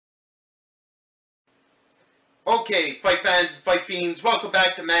Okay, fight fans, fight fiends, welcome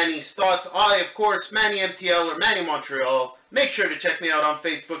back to Manny's Thoughts. I, of course, Manny MTL or Manny Montreal. Make sure to check me out on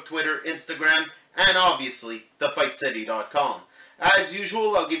Facebook, Twitter, Instagram, and obviously, thefightcity.com. As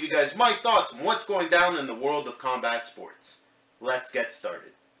usual, I'll give you guys my thoughts on what's going down in the world of combat sports. Let's get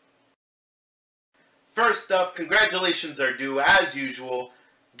started. First up, congratulations are due, as usual,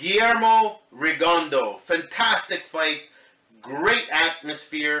 Guillermo Rigondeaux. Fantastic fight, great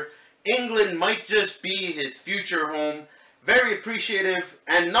atmosphere. England might just be his future home. Very appreciative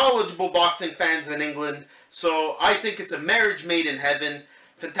and knowledgeable boxing fans in England. So I think it's a marriage made in heaven.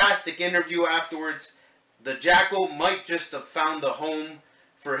 Fantastic interview afterwards. The Jackal might just have found a home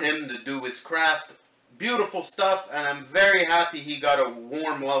for him to do his craft. Beautiful stuff, and I'm very happy he got a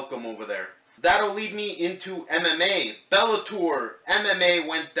warm welcome over there. That'll lead me into MMA. Bellator MMA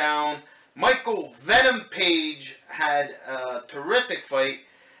went down. Michael Venom Page had a terrific fight.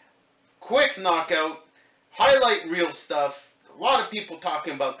 Quick knockout, highlight reel stuff. A lot of people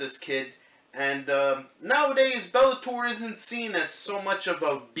talking about this kid. And nowadays, Bellator isn't seen as so much of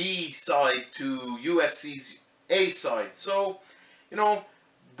a B side to UFC's A side. So, you know,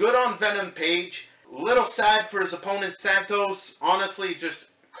 good on Venom Page. A little sad for his opponent, Santos. Honestly, just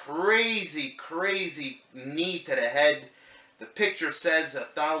crazy knee to the head. The picture says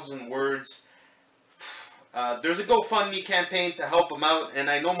 1,000 words. There's a GoFundMe campaign to help him out, and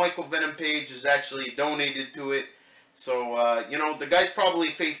I know Michael Venom Page has actually donated to it. So, you know, the guy's probably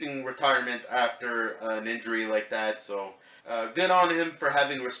facing retirement after an injury like that. So, good on him for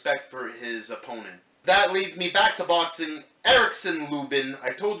having respect for his opponent. That leads me back to boxing. Erickson Lubin. I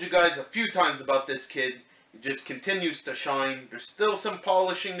told you guys a few times about this kid. He just continues to shine. There's still some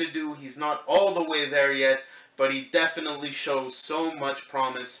polishing to do. He's not all the way there yet, but he definitely shows so much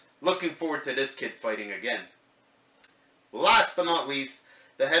promise. Looking forward to this kid fighting again. Last but not least,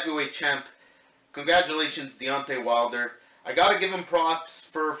 the heavyweight champ. Congratulations, Deontay Wilder. I gotta give him props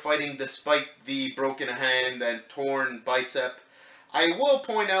for fighting despite the broken hand and torn bicep. I will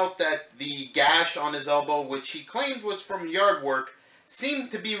point out that the gash on his elbow, which he claimed was from yard work,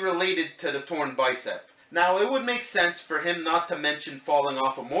 seemed to be related to the torn bicep. Now, it would make sense for him not to mention falling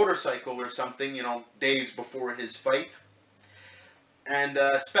off a motorcycle or something, you know, days before his fight. And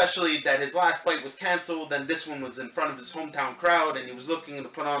especially that his last fight was cancelled and this one was in front of his hometown crowd and he was looking to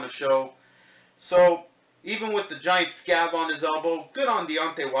put on a show. So, even with the giant scab on his elbow, good on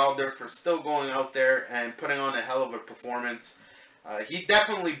Deontay Wilder for still going out there and putting on a hell of a performance. He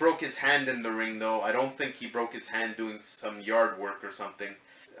definitely broke his hand in the ring though. I don't think he broke his hand doing some yard work or something.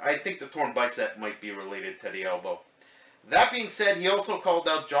 I think the torn bicep might be related to the elbow. That being said, he also called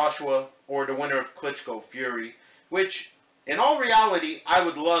out Joshua, or the winner of Klitschko Fury, which, in all reality, I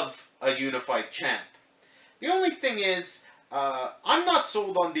would love a unified champ. The only thing is, I'm not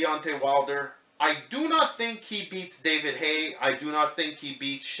sold on Deontay Wilder. I do not think he beats David Haye. I do not think he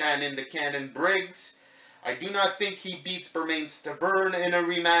beats Shannon the Cannon Briggs. I do not think he beats Bermain Stavern in a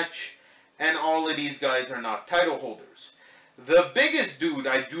rematch. And all of these guys are not title holders. The biggest dude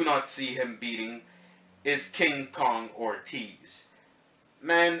I do not see him beating is King Kong Ortiz.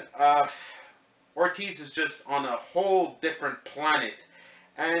 Man, Ortiz is just on a whole different planet.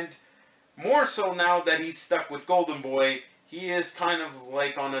 And more so now that he's stuck with Golden Boy, he is kind of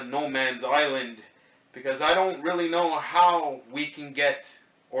like on a no man's island. Because I don't really know how we can get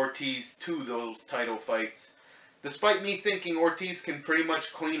Ortiz to those title fights. Despite me thinking Ortiz can pretty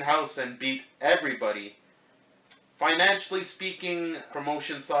much clean house and beat everybody. Financially speaking,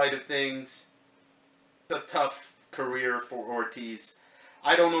 promotion side of things, it's a tough career for Ortiz.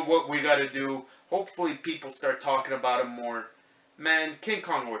 I don't know what we got to do. Hopefully people start talking about him more. Man, King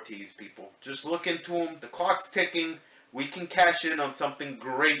Kong Ortiz, people. Just look into him. The clock's ticking. We can cash in on something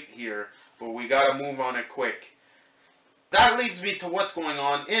great here, but we got to move on it quick. That leads me to what's going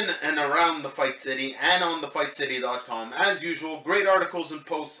on in and around the Fight City and on thefightcity.com. As usual, great articles and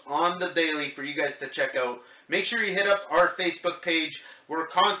posts on the daily for you guys to check out. Make sure you hit up our Facebook page. We're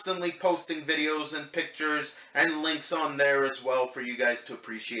constantly posting videos and pictures and links on there as well for you guys to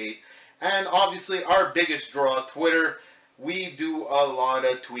appreciate. And obviously our biggest draw, Twitter. We do a lot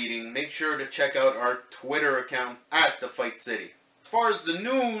of tweeting. Make sure to check out our Twitter account at The Fight City. As far as the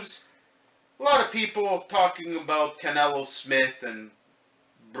news, a lot of people talking about Canelo Smith and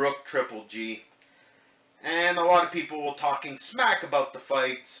Brook Triple G. And a lot of people talking smack about the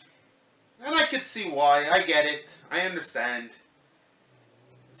fights. And I could see why. I get it. I understand.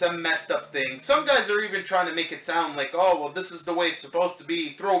 It's a messed up thing. Some guys are even trying to make it sound like, oh, well, this is the way it's supposed to be.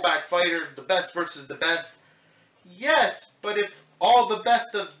 Throwback fighters, the best versus the best. Yes, but if all the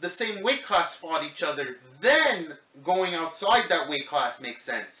best of the same weight class fought each other, then going outside that weight class makes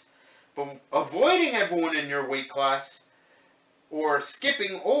sense. But avoiding everyone in your weight class or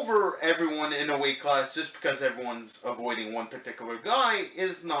skipping over everyone in a weight class just because everyone's avoiding one particular guy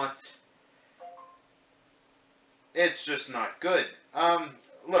is not... It's just not good.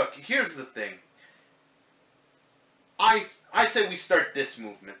 Look, here's the thing. I say we start this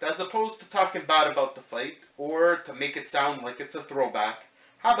movement. As opposed to talking bad about the fight or to make it sound like it's a throwback,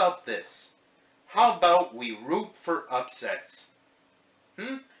 how about this? How about we root for upsets?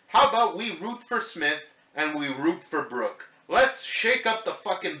 How about we root for Smith and we root for Brook? Let's shake up the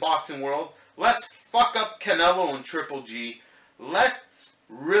fucking boxing world. Let's fuck up Canelo and Triple G. Let's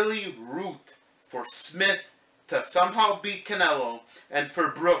really root for Smith to somehow beat Canelo and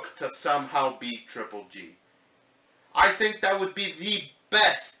for Brook to somehow beat Triple G. I think that would be the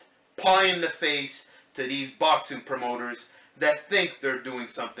best pie in the face to these boxing promoters that think they're doing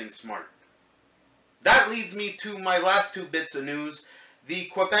something smart. That leads me to my last two bits of news. The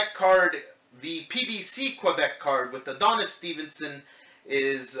Quebec card, the PBC Quebec card with Adonis Stevenson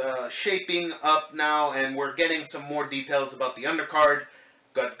is shaping up now, and we're getting some more details about the undercard.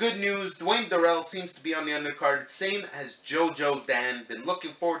 Got good news. Dwayne Durel seems to be on the undercard, same as Jojo Dan. Been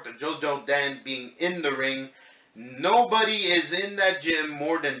looking forward to Jojo Dan being in the ring. Nobody is in that gym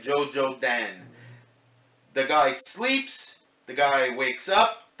more than Jojo Dan. The guy sleeps, the guy wakes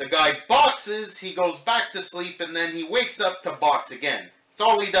up, the guy boxes, he goes back to sleep, and then he wakes up to box again. That's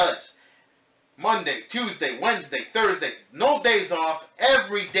all he does. Monday, Tuesday, Wednesday, Thursday, no days off,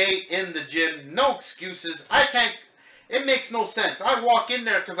 every day in the gym, no excuses. It makes no sense. I walk in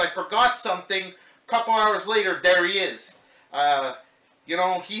there because I forgot something, a couple hours later, there he is. You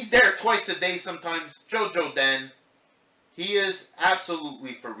know, he's there twice a day sometimes. Jojo Dan, he is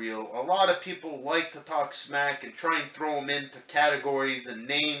absolutely for real. A lot of people like to talk smack and try and throw him into categories and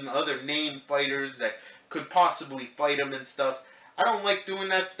name other name fighters that could possibly fight him and stuff. I don't like doing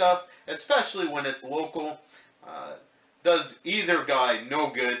that stuff, especially when it's local. Does either guy no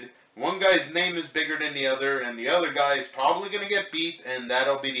good. One guy's name is bigger than the other, and the other guy is probably going to get beat, and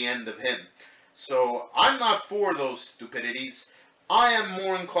that'll be the end of him. So, I'm not for those stupidities. I am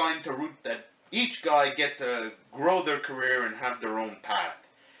more inclined to root that each guy get to grow their career and have their own path.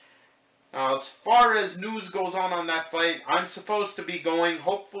 Now, as far as news goes on that fight, I'm supposed to be going.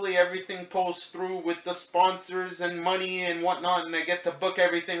 Hopefully everything pulls through with the sponsors and money and whatnot, and I get to book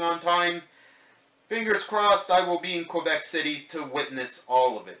everything on time. Fingers crossed I will be in Quebec City to witness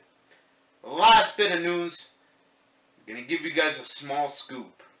all of it. Last bit of news. I'm going to give you guys a small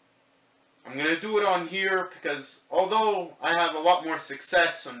scoop. I'm going to do it on here because although I have a lot more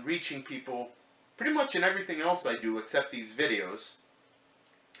success on reaching people pretty much in everything else I do except these videos,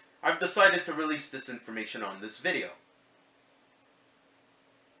 I've decided to release this information on this video.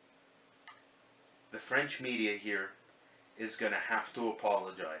 The French media here is going to have to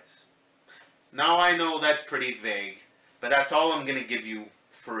apologize. Now I know that's pretty vague, but that's all I'm going to give you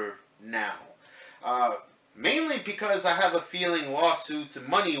for now. Mainly because I have a feeling lawsuits and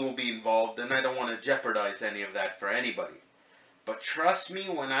money will be involved, and I don't want to jeopardize any of that for anybody. But trust me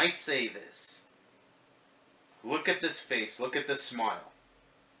when I say this. Look at this face. Look at this smile.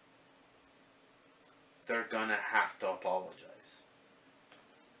 They're gonna have to apologize.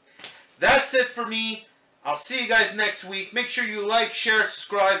 That's it for me. I'll see you guys next week. Make sure you like, share,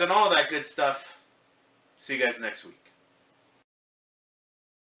 subscribe, and all that good stuff. See you guys next week.